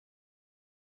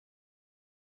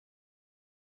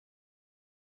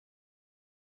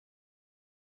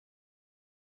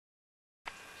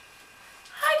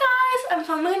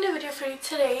filming a new video for you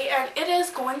today, and it is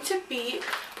going to be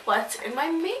what's in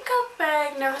my makeup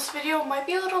bag. Now this video might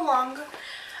be a little long.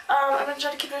 I'm going to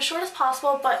try to keep it as short as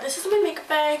possible, but this is my makeup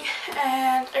bag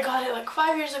and I got it like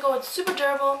 5 years ago. It's super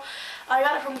durable. I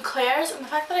got it from Claire's, and the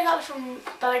fact that I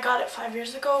got it 5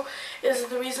 years ago is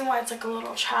the reason why it's like a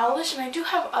little childish. And I do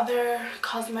have other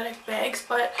cosmetic bags,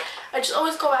 but I just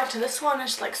always go back to this one.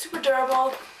 It's like super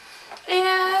durable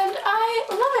and I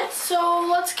love it. So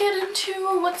let's get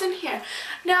into what's in here.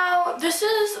 Now this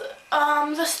is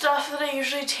the stuff that I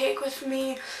usually take with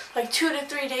me like 2 to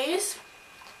 3 days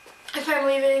if I'm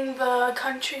leaving the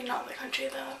country,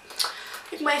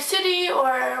 like my city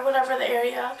or whatever the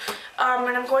area,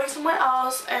 and I'm going somewhere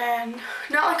else, and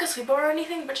not like a sleepover or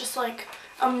anything, but just like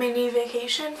a mini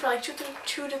vacation for like 2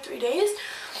 to 3 days.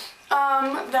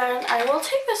 Then I will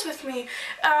take this with me.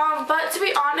 But to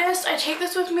be honest, I take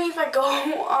this with me if I go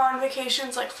on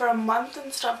vacations like for a month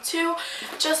and stuff too,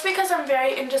 just because I'm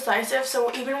very indecisive.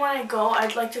 So even when I go,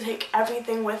 I'd like to take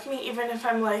everything with me, even if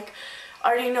I'm like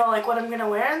already know like what I'm gonna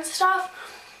wear and stuff.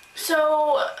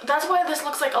 So that's why this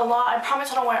looks like a lot. I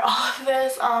promise I don't wear all of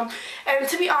this. And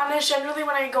to be honest, generally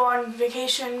when I go on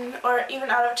vacation or even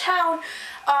out of town,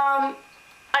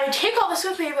 I take all this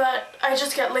with me, but I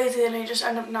just get lazy and I just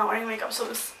end up not wearing makeup, so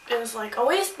this is like a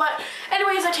waste. But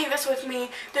anyways, I take this with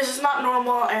me. This is not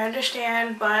normal, I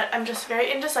understand, but I'm just very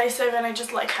indecisive and I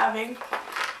just like having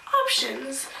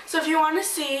options. So if you want to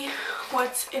see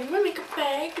what's in my makeup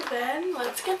bag, then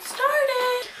let's get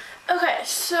started. Okay,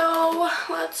 so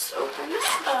let's open this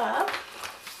up.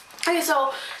 Okay,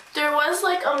 so there was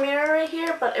like a mirror right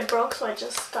here, but it broke, so I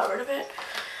just got rid of it.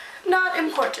 Not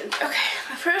important. Okay,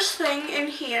 the first thing in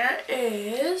here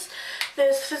is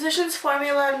this Physicians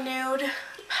Formula Nude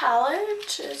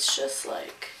palette. It's just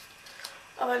like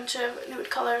a bunch of nude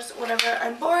colors, whatever.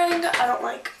 I'm boring. I don't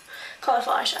like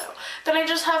colorful eyeshadow. Then I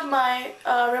just have my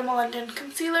Rimmel London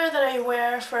concealer that I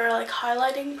wear for like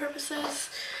highlighting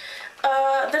purposes.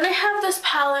 Then I have this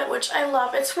palette which I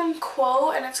love. It's from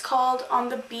xoxo and it's called On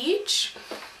the Beach.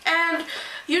 And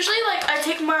usually like I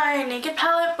take my naked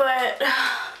palette, but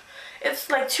it's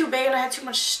like too big and I had too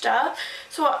much stuff,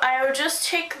 so I would just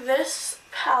take this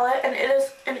palette, and it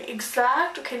is an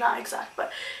exact, okay, not exact,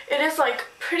 but it is like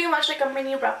pretty much like a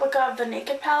mini replica of the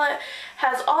naked palette.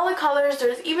 Has all the colors,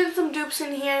 there's even some dupes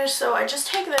in here, so I just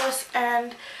take this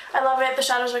and I love it. The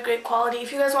shadows are great quality.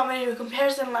 If you guys want me to do a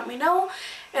comparison, let me know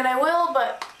and I will,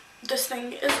 but this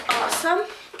thing is awesome.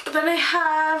 Then I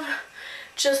have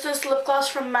just this lip gloss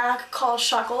from MAC called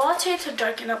Xoxoxxo to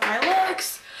darken up my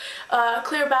looks.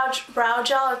 Clear brow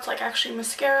gel. It's like actually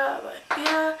mascara, but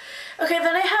yeah. Okay,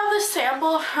 then I have this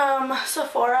sample from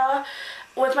Sephora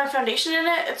with my foundation in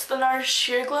it. It's the NARS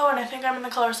Sheer Glow, and I think I'm in the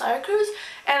color Syracuse.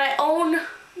 And I own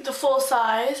the full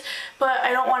size, but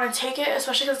I don't want to take it,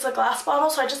 especially because it's a glass bottle,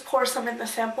 so I just pour some in the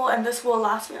sample, and this will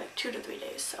last me like 2 to 3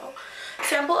 days. So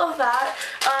sample of that.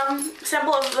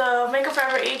 Sample of the Makeup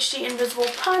Forever HD Invisible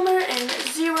Primer in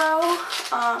 0.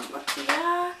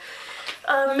 Yeah.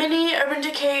 A mini Urban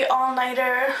Decay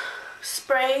all-nighter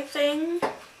spray thing.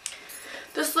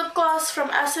 This lip gloss from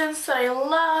Essence that I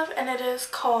love, and it is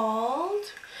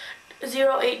called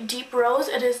 08 Deep Rose.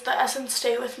 It is the Essence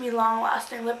Stay With Me Long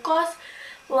Lasting Lip Gloss.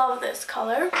 Love this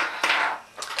color.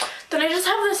 Then I just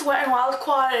have this Wet n Wild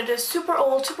quad. It is super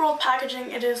old packaging.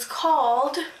 It is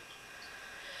called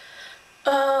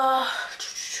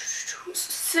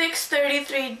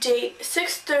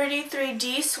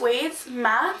 633D Suede's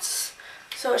Mattes.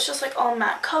 So it's just like all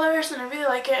matte colors, and I really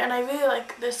like it, and I really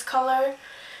like this color,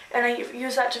 and I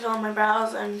use that to fill in my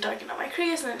brows and darken up my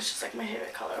crease, and it's just like my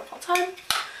favorite color of all time.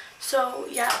 So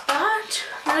yeah, that.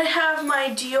 Then I have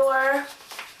my Dior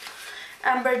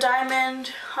Amber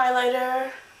Diamond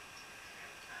highlighter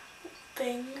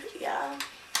thing, yeah,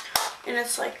 and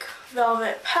it's like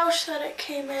velvet pouch that it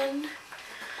came in.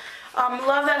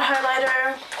 Love that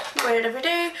highlighter, wear it every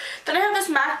day. Then I have this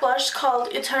MAC blush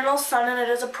called Eternal Sun, and it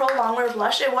is a pro longwear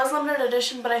blush. It was limited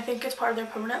edition, but I think it's part of their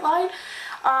permanent line.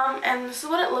 And this is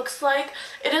what it looks like.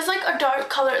 It is like a dark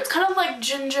color. It's kind of like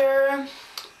ginger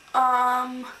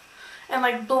and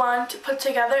like blunt put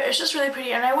together. It's just really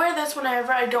pretty, and I wear this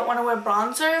whenever I don't want to wear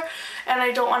bronzer and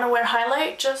I don't want to wear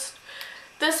highlight. Just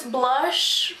this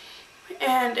blush,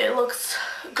 and it looks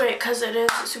great because it is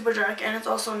super dark and it's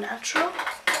also natural.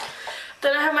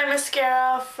 Then I have my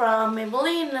mascara from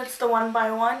Maybelline. It's the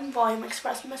 1x1 Volume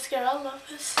Express mascara. Love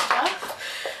this stuff.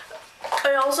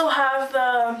 I also have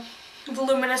the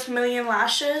Voluminous Million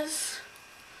Lashes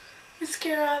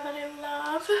mascara that I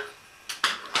love.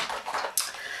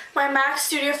 My MAC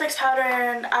Studio Fix powder,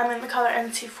 and I'm in the color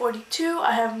NC42.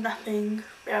 I have nothing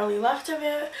barely left of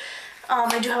it.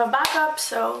 I do have a backup,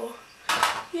 so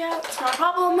yeah, it's not a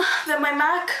problem. Then my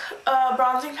MAC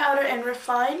bronzing powder in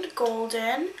Refined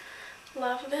Golden.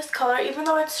 Love this color. Even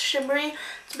though it's shimmery,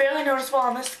 it's barely noticeable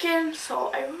on the skin, so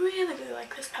I really, really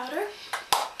like this powder.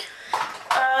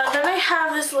 Then I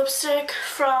have this lipstick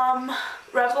from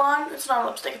Revlon. It's not a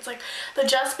lipstick, it's like the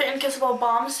Just Bitten Kissable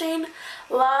Balm Stain.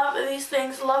 Love these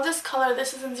things. Love this color.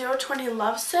 This is in 020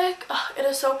 Lovesick. Oh, it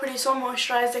is so pretty, so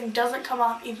moisturizing. Doesn't come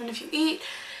off even if you eat.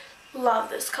 Love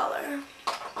this color.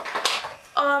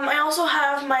 I also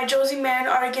have my Josie Maran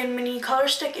Argan Mini Color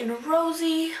Stick in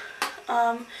Rosy.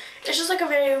 It's just like a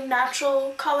very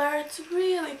natural color. It's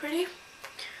really pretty.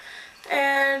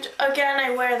 And again,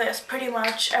 I wear this pretty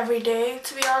much every day,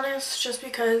 to be honest, just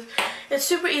because it's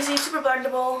super easy, super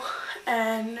blendable,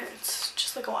 and it's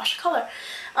just like a wash of color.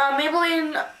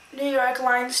 Maybelline New York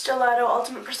Line Stiletto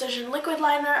Ultimate Precision Liquid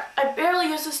Liner. I barely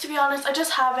use this, to be honest. I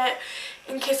just have it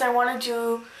in case I want to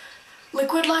do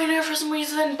liquid liner for some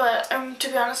reason, but to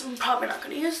be honest, I'm probably not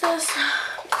going to use this.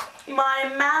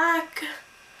 My MAC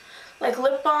like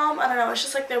lip balm, I don't know, it's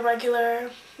just like the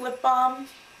regular lip balm.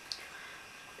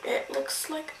 It looks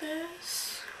like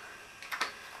this.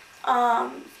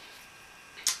 Yeah,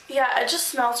 it just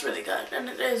smells really good and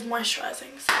it is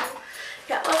moisturizing, so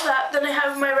yeah, love that. Then I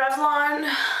have my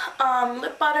Revlon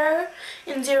lip butter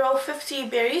in 050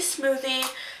 Berry Smoothie.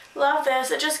 Love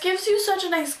this. It just gives you such a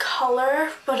nice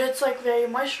color, but it's like very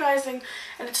moisturizing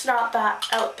and it's not that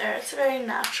out there. It's very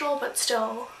natural, but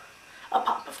still a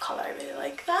pop of color. I really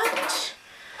like that.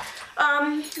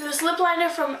 This lip liner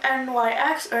from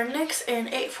NYX or NYX in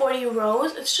 840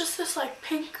 Rose. It's just this like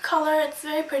pink color. It's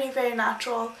very pretty, very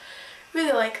natural.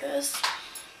 Really like this.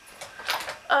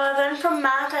 Then from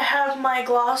MAC I have my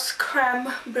Gloss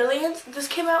Creme Brilliance. This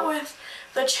came out with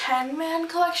the Chen Man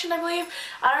collection, I believe.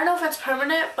 I don't know if it's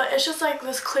permanent, but it's just like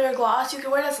this clear gloss. You can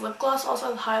wear it as lip gloss,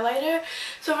 also as highlighter.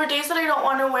 So for days that I don't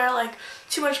want to wear like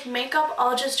too much makeup,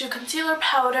 I'll just do concealer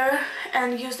powder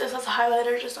and use this as a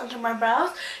highlighter just under my brows.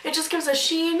 It just gives a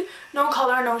sheen, no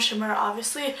color, no shimmer,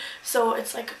 obviously. So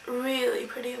it's like really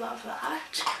pretty. Love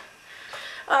that.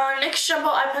 NYX Jumbo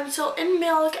Eye Pencil in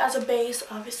Milk as a base,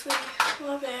 obviously.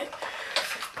 Love it.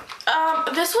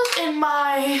 This was in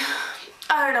my,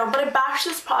 I don't know, but I bashed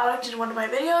this product in one of my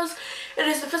videos. It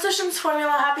is the Physicians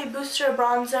Formula Happy Booster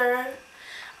Bronzer.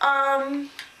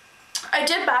 I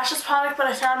did bash this product, but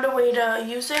I found a way to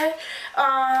use it.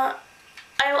 I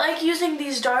like using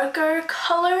these darker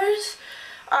colors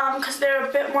because they're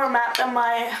a bit more matte than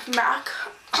my MAC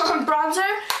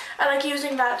bronzer. I like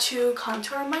using that to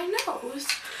contour my nose.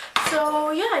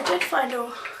 So yeah, I did find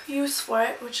a use for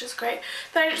it, which is great.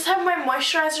 Then I just have my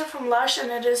moisturizer from Lush, and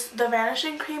it is the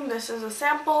Vanishing Cream. This is a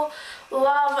sample.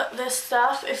 Love this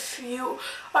stuff. If you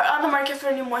are on the market for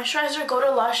a new moisturizer, go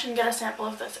to Lush and get a sample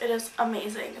of this. It is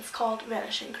amazing. It's called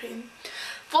Vanishing Cream.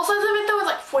 Full size of it though is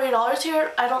like $40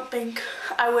 here. I don't think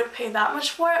I would pay that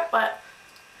much for it, but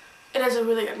it is a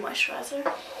really good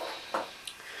moisturizer.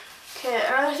 Okay,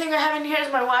 another thing I have in here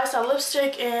is my YSL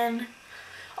lipstick in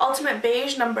Ultimate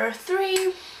Beige number 3.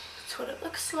 That's what it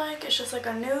looks like. It's just like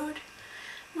a nude.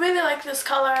 Really like this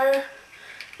color.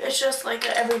 It's just like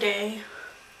an everyday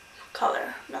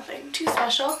color. Nothing too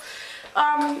special.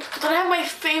 Then I have my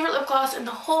favorite lip gloss in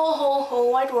the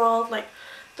whole wide world. Like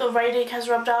the writing has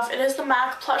rubbed off. It is the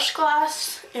MAC Plush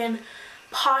Gloss in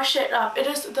Posh It Up. It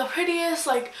is the prettiest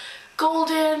like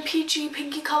golden, peachy,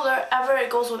 pinky color ever.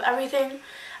 It goes with everything.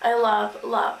 I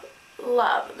love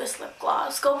this lip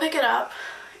gloss. Go pick it up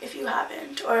if you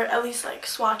haven't, or at least like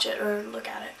swatch it or look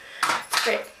at it. It's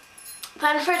great.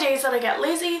 Then for days that I get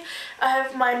lazy, I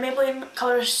have my Maybelline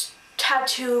Colors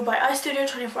Tattoo by Eye Studio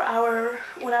 24 Hour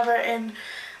whatever in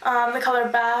the color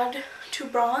Bad to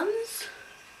Bronze.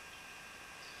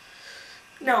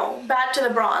 No, Bad to the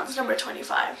Bronze, number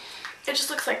 25. It just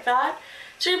looks like that.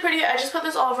 It's really pretty. I just put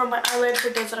this all over my eyelid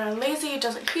for days that are lazy. It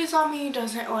doesn't crease on me,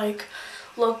 doesn't like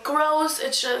look gross.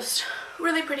 It's just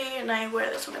really pretty, and I wear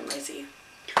this when I'm lazy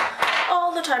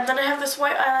all the time. Then I have this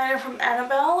white eyeliner from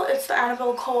Annabelle. It's the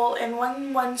Annabelle Kohl in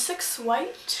 116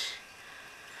 White.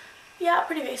 Yeah,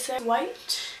 pretty basic.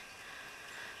 White.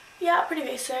 Yeah, pretty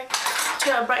basic.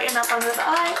 To brighten up under the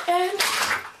eye. And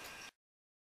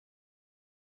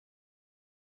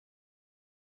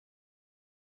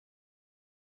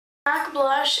MAC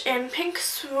blush in Pink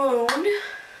Swoon,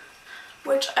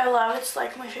 which I love. It's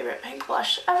like my favorite pink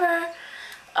blush ever.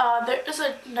 There is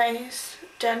a nice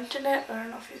dent in it. I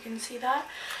don't know if you can see that,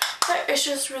 but it's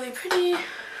just really pretty,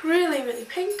 really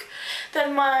pink.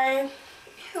 Then my,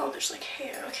 oh, there's like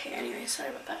hair. Okay, anyway, sorry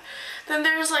about that. Then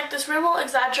there's like this Rimmel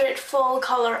Exaggerate Full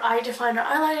Color Eye Definer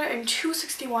Eyeliner in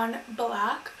 261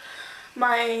 Black.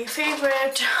 My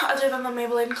favorite, other than the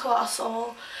Maybelline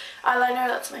Colossal eyeliner.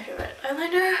 That's my favorite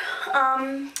eyeliner.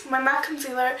 My MAC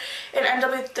concealer in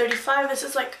NW35. This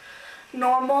is like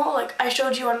normal. Like I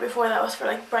showed you one before that was for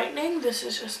like brightening. This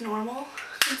is just normal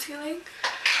concealing.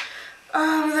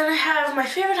 Then I have my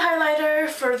favorite highlighter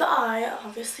for the eye,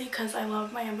 obviously, because I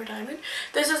love my Amber Diamond.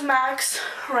 This is MAC's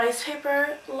Rice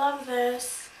Paper. Love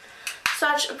this.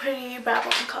 Such a pretty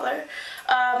babbling color.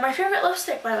 My favorite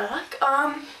lipstick by MAC.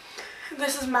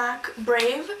 This is MAC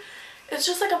Brave. It's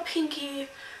just like a pinky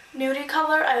nudie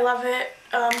color. I love it.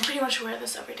 Pretty much wear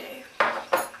this every day.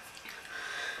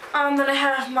 Then I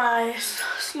have my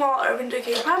small Urban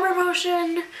Decay Primer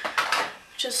Potion,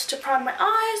 just to prime my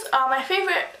eyes. My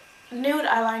favorite nude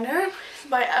eyeliner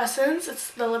by Essence.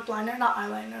 It's the lip liner, not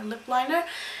eyeliner, lip liner.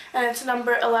 And it's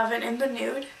number 11 in the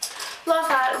nude. Love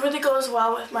that. It really goes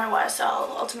well with my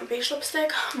YSL Ultimate Beige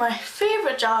Lipstick. My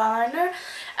favorite gel eyeliner,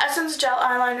 Essence Gel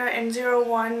Eyeliner in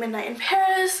 01 Midnight in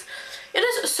Paris. It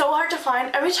is so hard to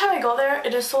find. Every time I go there,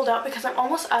 it is sold out because I'm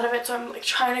almost out of it. So I'm like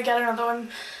trying to get another one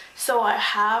so I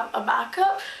have a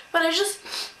backup. But I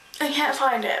can't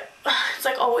find it. It's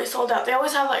like always sold out. They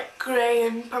always have like gray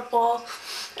and purple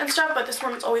and stuff, but this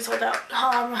one's always sold out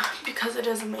because it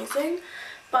is amazing.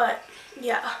 But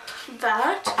yeah,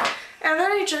 that. And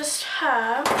then I just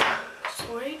have,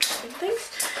 sorry, same things.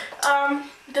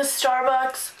 The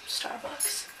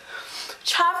Starbucks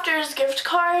Chapters gift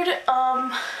card.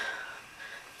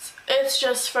 It's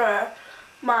just for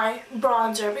my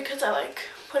bronzer because I like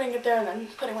putting it there and then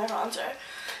putting my bronzer.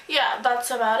 Yeah, that's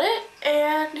about it.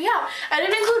 And yeah, I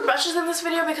didn't include brushes in this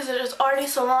video because it is already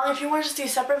so long. If you want to see a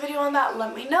separate video on that,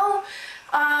 let me know.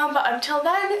 But until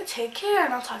then, take care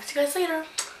and I'll talk to you guys later.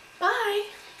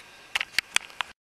 Bye!